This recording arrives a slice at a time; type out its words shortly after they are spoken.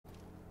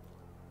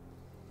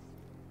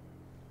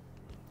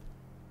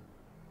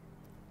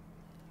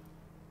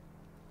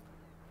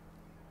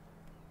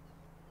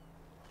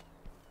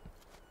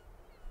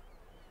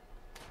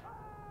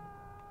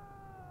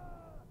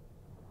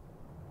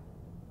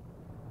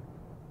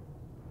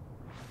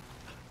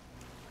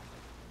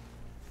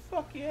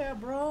Fuck yeah,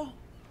 bro.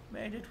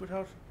 Made it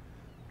without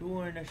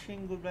doing a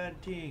single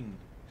bad thing.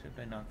 Except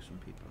I knocked some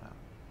people out.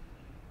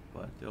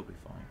 But they'll be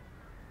fine.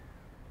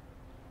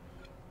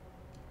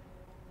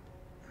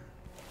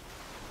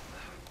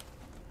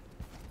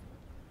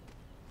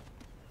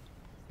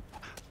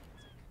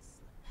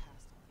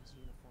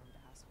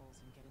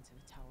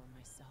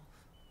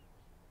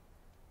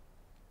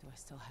 Do I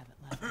still have it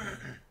left in me?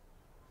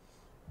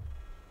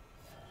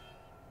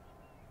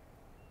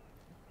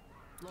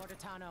 Lord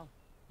Atano,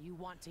 you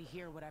want to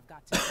hear what I've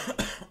got to say.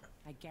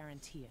 I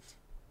guarantee it.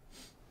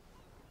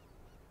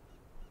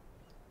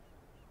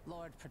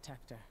 Lord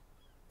Protector,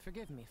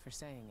 forgive me for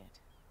saying it,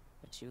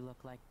 but you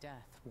look like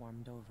death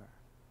warmed over.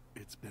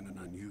 It's been an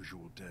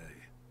unusual day.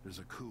 There's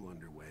a coup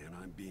underway and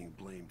I'm being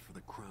blamed for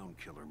the Crown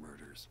Killer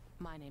murders.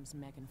 My name's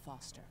Megan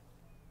Foster.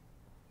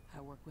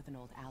 I work with an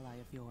old ally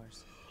of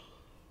yours,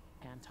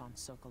 Anton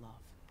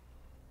Sokolov.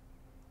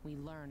 We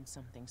learned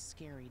something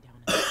scary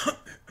down in the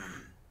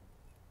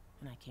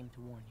and I came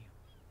to warn you.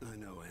 I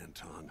know,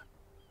 Anton.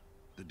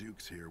 The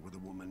Duke's here with a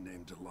woman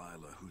named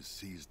Delilah who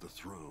seized the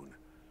throne.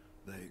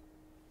 They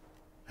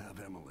have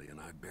Emily and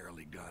I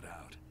barely got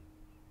out.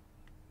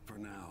 For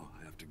now,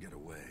 I have to get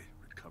away,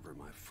 recover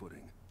my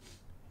footing.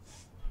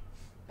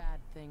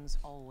 Bad things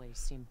always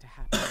seem to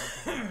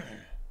happen.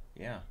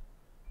 Yeah.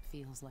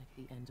 Feels like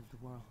the end of the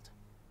world.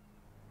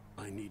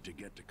 I need to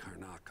get to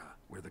Karnaca,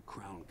 where the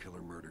Crown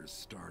Killer murders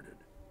started.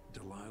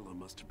 Delilah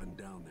must have been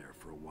down there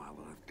for a while,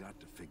 and I've got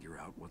to figure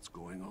out what's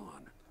going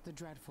on. The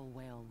dreadful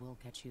whale will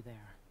get you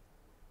there.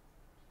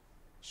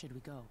 Should we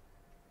go?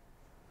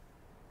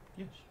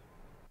 Yes.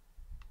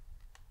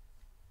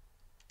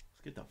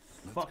 Let's get the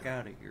fuck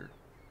out of here.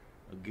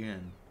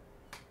 Again.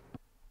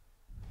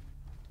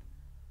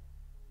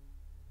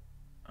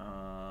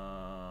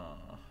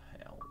 Hell.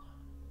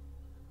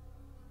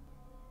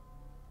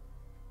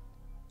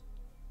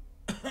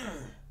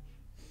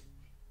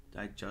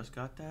 I just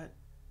got that?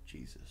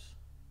 Jesus.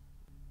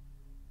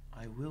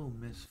 I will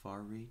miss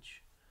Far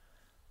Reach.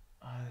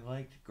 I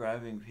liked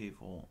grabbing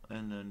people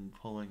and then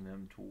pulling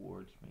them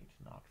towards me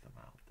to knock them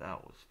out.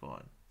 That was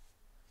fun.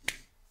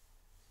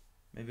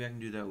 Maybe I can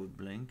do that with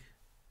Blink.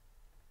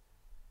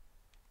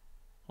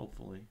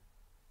 Hopefully.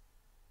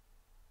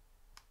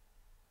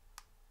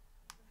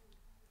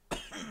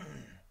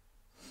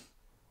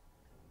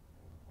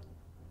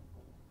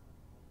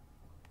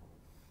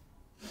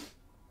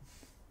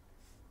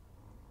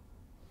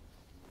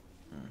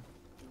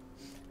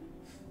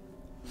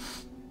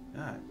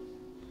 God.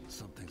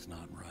 Something's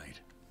not right,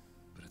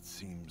 but it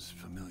seems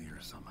familiar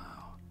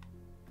somehow.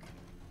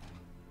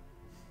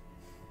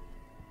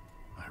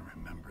 I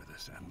remember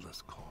this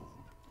endless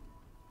cold.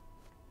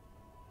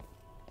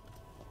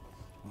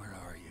 Where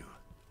are you?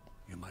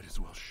 You might as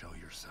well show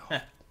yourself.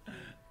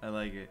 I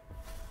like it.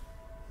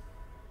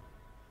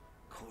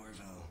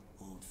 Corvo,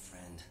 old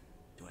friend.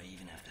 Do I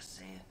even have to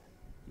say it?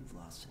 You've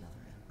lost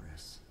another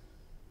empress.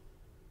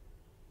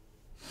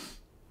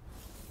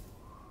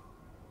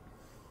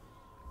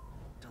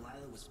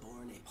 Delilah was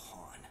born a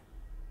pawn,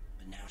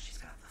 but now she's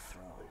got the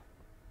throne.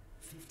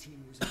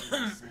 15 years ago,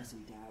 the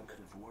assassin Dad could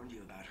have warned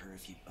you about her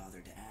if you'd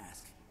bothered to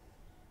ask,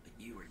 but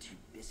you were too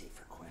busy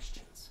for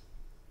questions.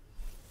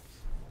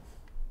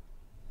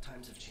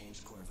 Times have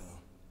changed,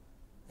 Corvo,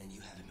 and you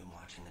haven't been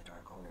watching the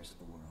dark corners of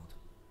the world.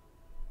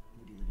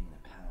 Maybe living in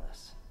a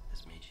palace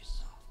has made you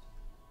soft.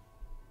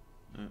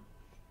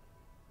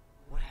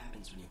 What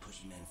happens when you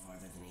push a man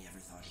farther than he ever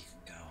thought he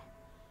could go?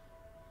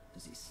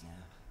 Does he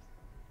snap?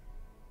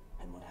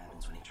 And what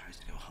happens when he tries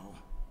to go home?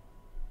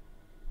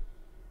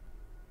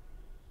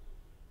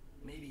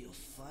 Maybe you'll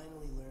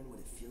finally learn what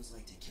it feels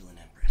like to kill an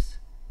empress.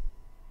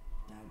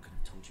 Dad could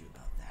have told you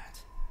about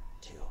that,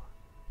 too.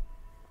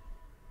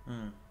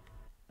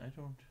 I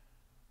don't.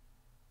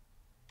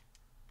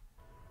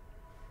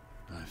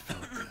 I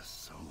felt this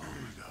so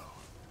long ago.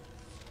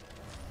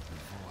 The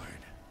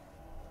void.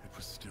 It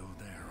was still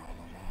there all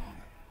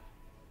along.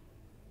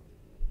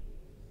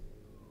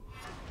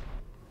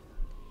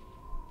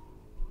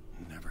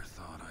 Never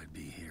thought I'd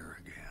be here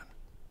again.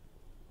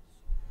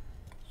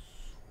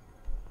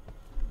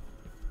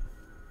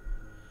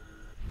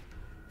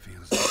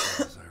 Feels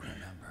as I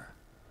remember.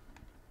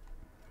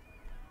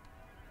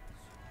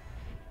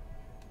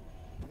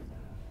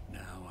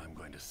 Now I'm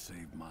going to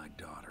save my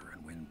daughter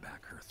and win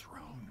back her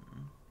throne.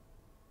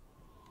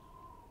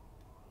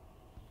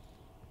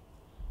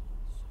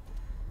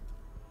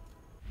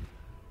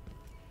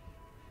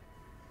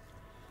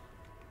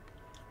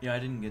 Yeah, I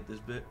didn't get this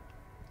bit.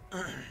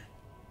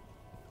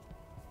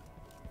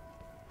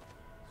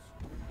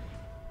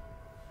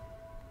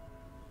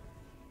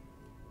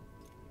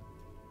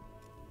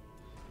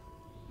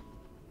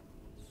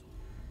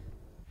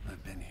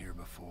 I've been here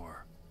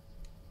before.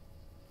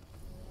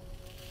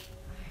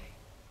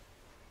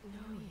 I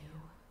know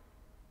you.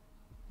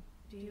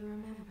 Do you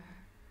remember?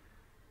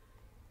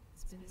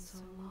 It's been so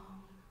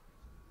long,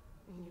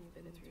 and you've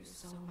been through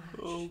so much.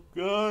 Oh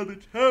God,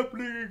 it's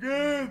happening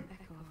again!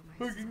 Echo of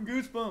myself. Fucking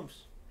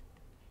goosebumps.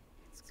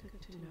 It's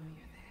good to know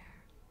you're there.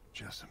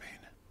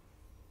 Jessamine.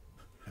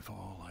 If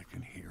all I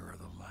can hear are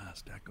the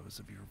last echoes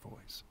of your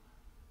voice,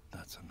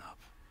 that's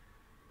enough.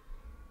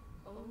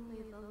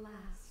 Only the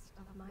last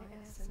of my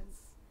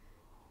essence,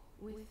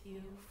 with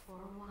you for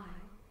a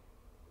while.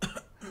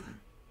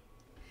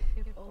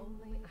 If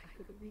only I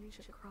could reach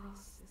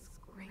across this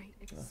great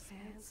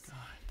expanse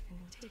and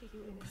take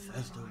you into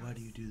Bethesda, my arms. why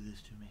do you do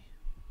this to me?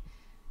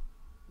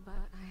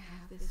 But I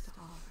have this to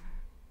offer.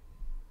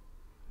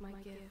 My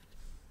gift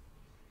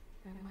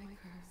and my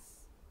curse.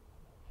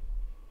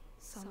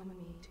 Summon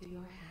me to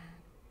your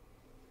hand,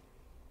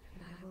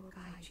 and I will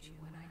guide you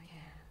when I can.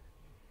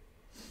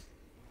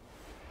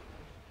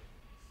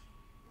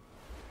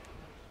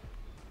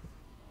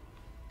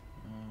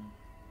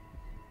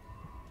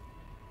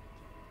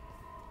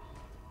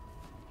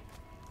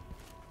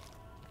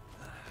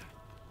 There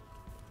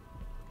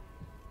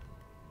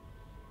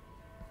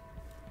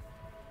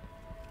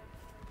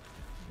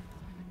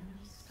are no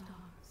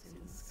stars in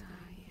the sky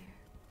here.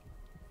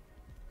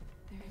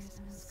 There is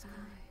no sky.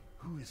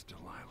 Who is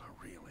Delilah,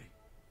 really?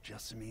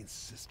 Jessamine's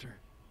sister?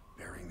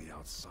 Bearing the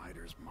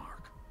outsider's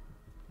mark?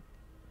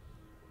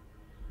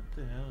 What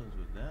the hell is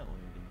with that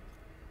lady?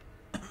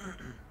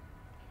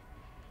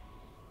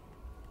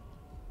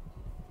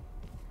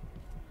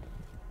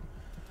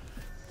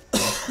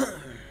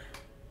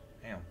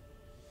 Damn.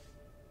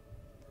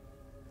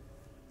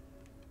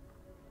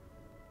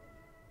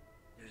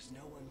 There's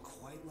no one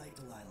quite like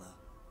Delilah.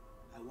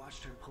 I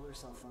watched her pull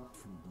herself up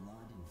from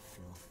blood and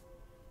filth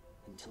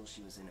until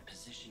she was in a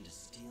position to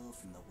steal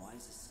from the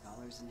wisest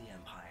scholars in the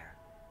Empire.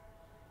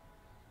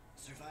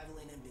 Survival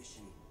and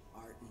ambition,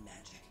 art and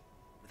magic,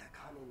 with a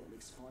cunning that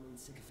makes fun and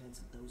sycophants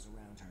of those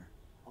around her,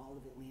 all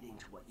of it leading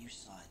to what you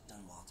saw at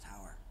Dunwall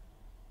Tower.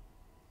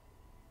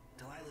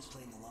 Delilah's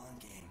playing the long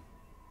game.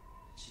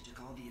 She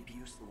took all the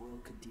abuse the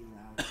world could deal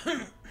out,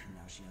 and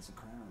now she has a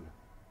crown.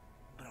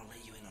 But I'll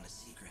let you in on a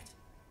secret.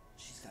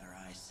 She's got her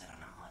eyes set on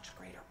a much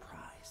greater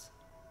prize.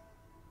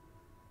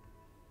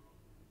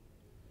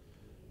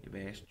 You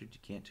bastard, you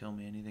can't tell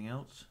me anything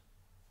else?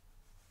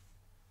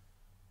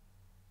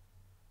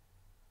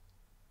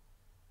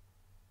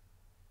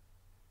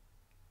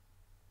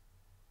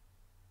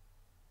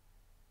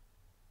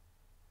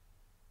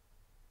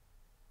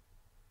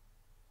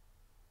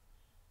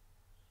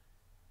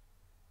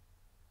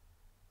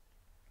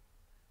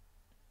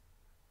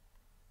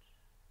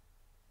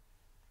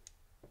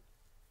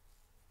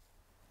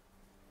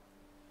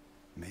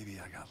 Maybe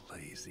I got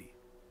lazy.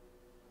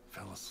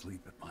 Fell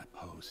asleep at my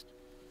post.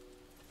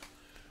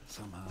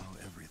 Somehow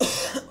everything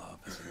I love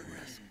is at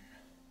risk.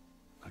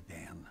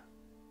 Again.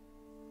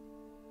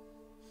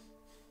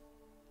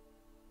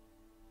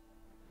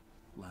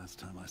 Last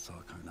time I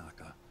saw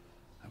Karnaca,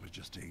 I was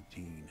just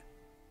 18,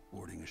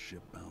 boarding a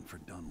ship bound for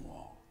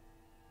Dunwall.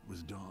 It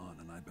was dawn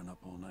and I'd been up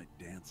all night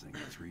dancing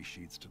 3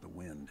 sheets to the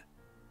wind.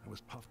 I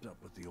was puffed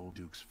up with the old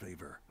Duke's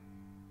favor,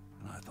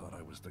 and I thought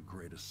I was the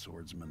greatest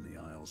swordsman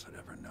the Isles had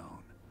ever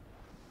known.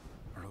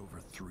 For over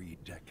 3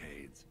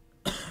 decades,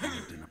 I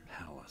lived in a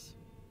palace,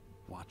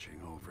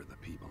 watching over the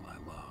people I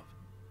love.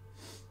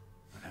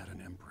 I had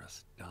an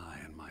empress die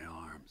in my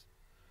arms,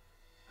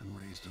 and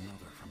raised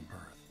another from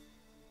birth.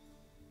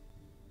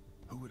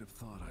 Who would have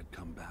thought I'd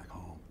come back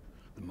home,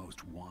 the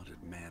most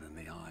wanted man in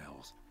the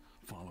Isles,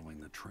 following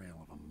the trail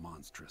of a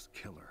monstrous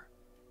killer?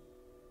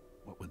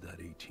 What would that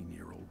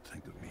 18-year-old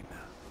think of me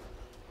now?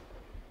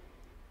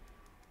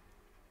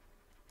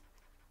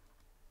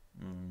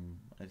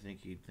 I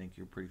think he'd think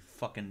you're pretty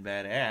fucking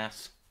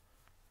badass.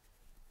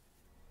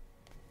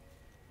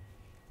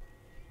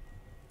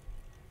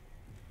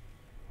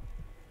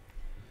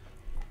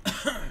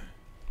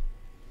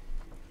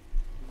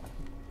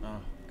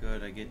 Oh,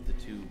 good. I get the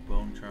 2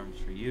 bone charms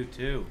for you,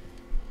 too.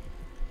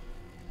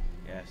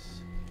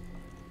 Yes.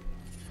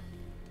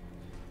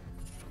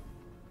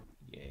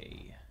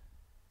 Yay.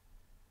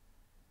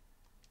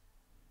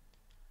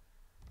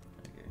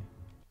 Okay.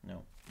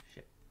 No.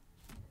 Shit.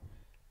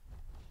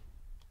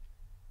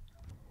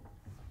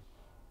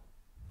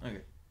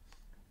 Okay.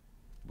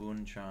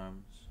 Boon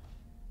charms.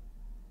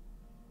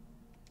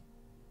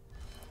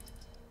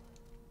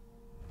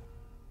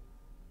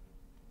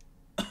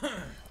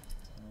 Alright.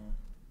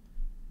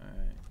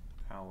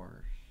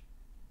 Powers.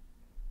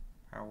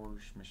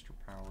 Powers, Mr.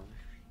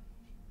 Powers.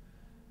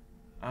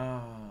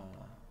 Ah.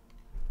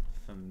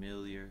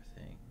 Familiar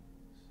things.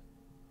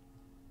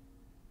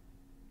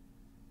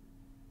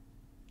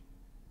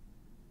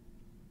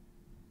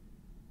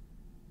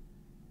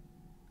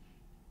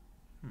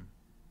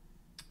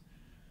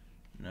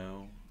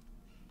 No.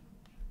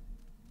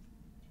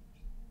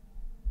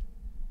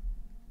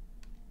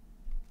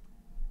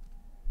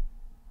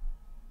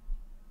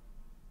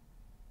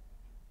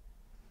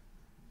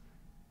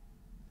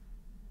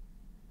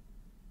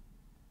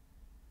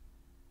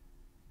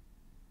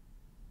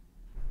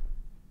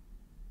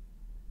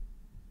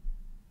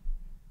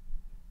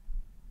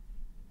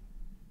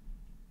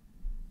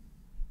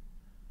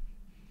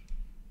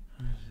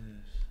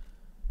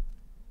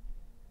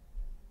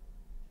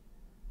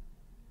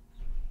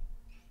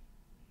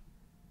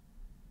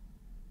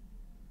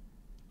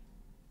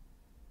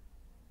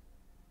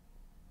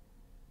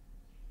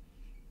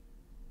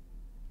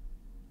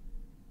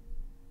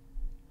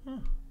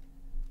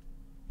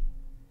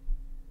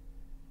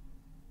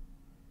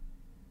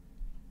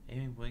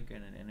 Holding blink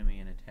at an enemy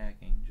and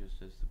attacking,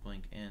 just as the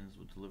blink ends,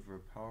 will deliver a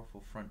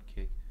powerful front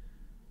kick.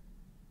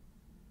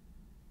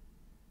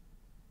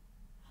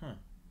 Huh.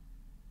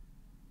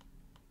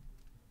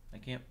 I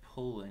can't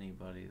pull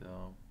anybody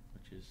though,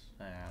 which is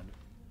sad.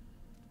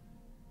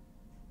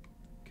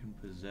 Can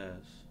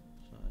possess,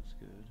 so that's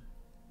good.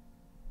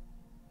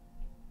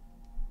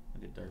 I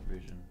get dark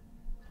vision.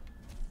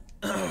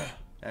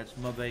 That's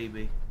my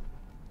baby.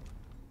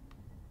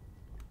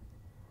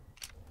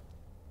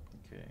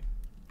 Okay.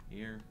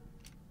 Here.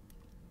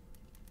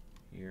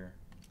 Here.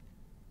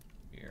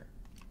 Here.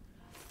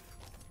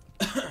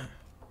 There's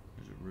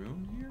a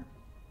room here?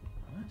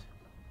 What?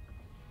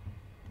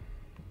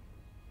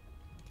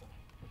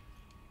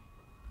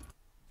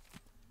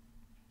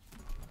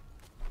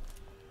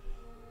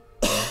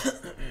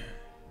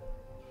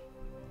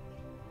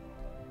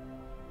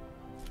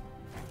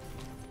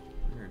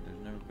 Weird,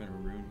 there's never been a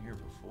rune here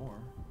before.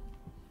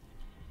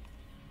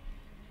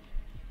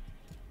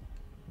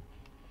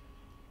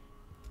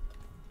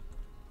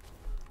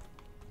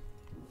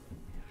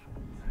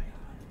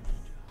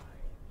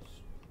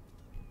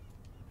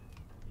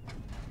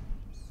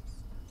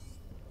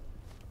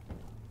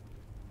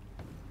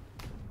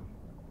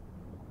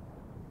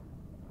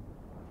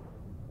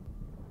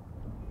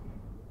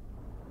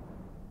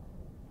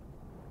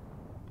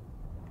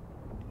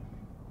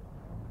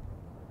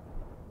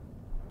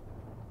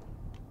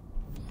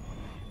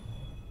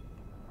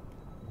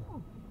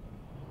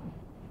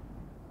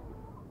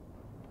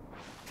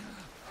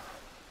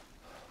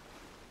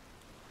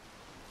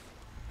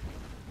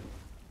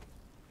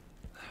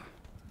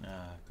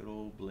 Good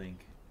old blink.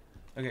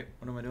 Okay,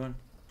 what am I doing?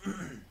 Oh,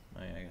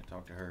 yeah, I gotta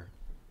talk to her.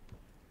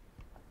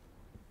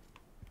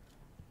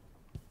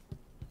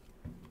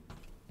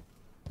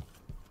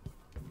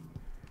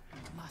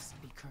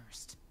 Must be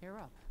cursed. You're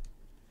up.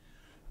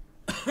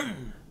 Yeah,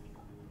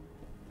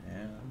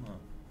 I'm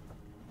up.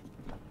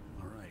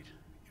 All right,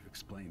 you've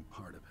explained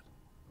part of it.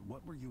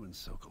 What were you and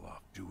Sokolov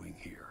doing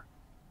here?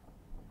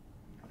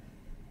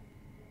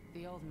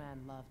 The old man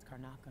loved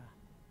Karnaka,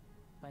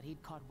 but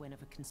he'd caught wind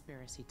of a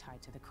conspiracy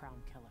tied to the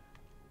Crown Killer.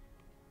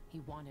 He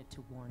wanted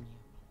to warn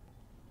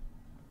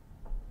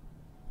you.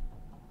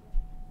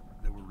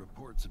 There were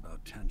reports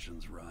about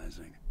tensions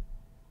rising.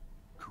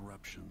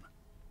 Corruption,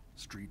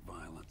 street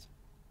violence.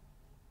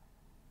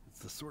 It's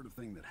the sort of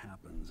thing that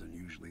happens, and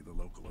usually the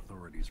local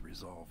authorities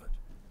resolve it.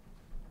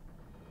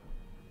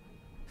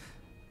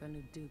 The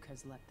new Duke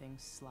has let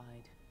things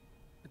slide,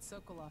 but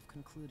Sokolov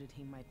concluded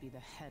he might be the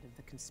head of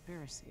the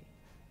conspiracy.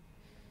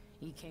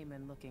 He came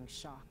in looking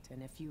shocked,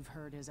 and if you've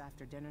heard his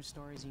after-dinner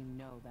stories, you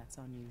know that's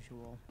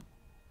unusual.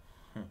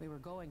 We were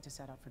going to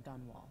set out for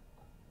Dunwall,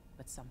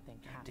 but something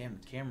happened. Damn,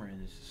 the camera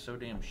in this is so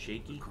damn The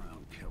shaky.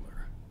 Crown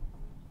Killer.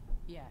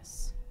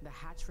 Yes, the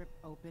hatch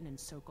ripped open and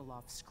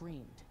Sokolov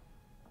screamed.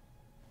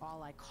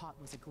 All I caught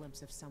was a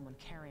glimpse of someone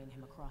carrying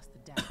him across the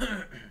deck.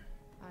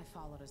 I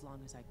followed as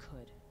long as I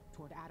could,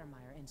 toward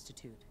Addermeyer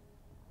Institute.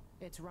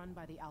 It's run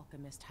by the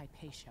alchemist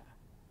Hypatia.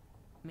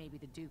 Maybe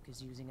the Duke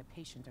is using a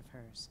patient of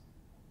hers,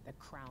 the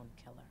Crown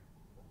Killer.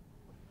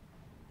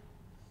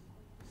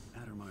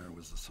 Addermeyer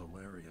was a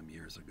solarium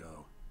years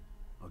ago.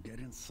 I'll get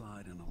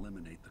inside and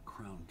eliminate the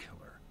Crown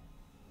Killer.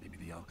 Maybe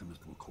the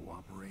alchemist will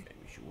cooperate.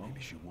 Maybe she won't.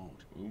 Maybe she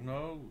won't. Who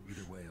knows?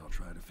 Either way, I'll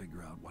try to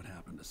figure out what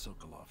happened to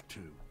Sokolov,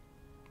 too.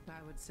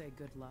 I would say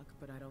good luck,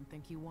 but I don't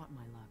think you want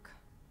my luck.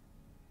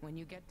 When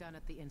you get done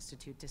at the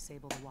Institute,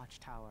 disable the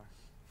watchtower.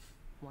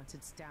 Once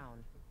it's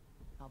down,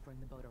 I'll bring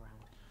the boat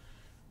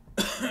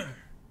around.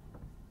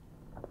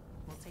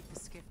 We'll take the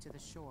skiff to the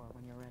shore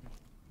when you're ready.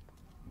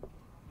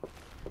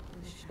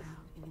 Push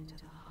out into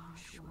the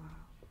harsh world.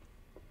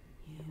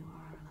 You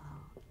are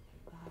alone,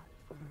 but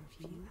for a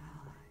few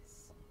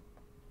allies.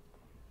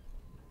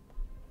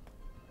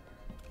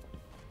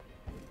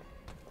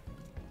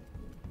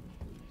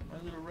 My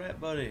little rat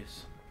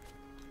buddies.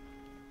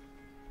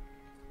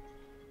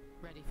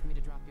 Ready for me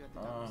to drop you at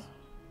the docks?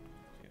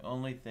 The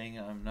only thing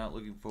I'm not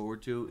looking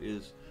forward to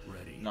is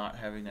Ready. not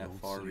having that Old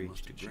far city reach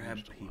must to have grab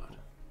changed a people.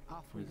 lot.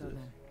 Off we What is go this?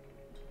 then.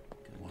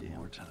 One Goddamn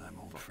more time,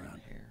 old fucking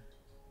friend.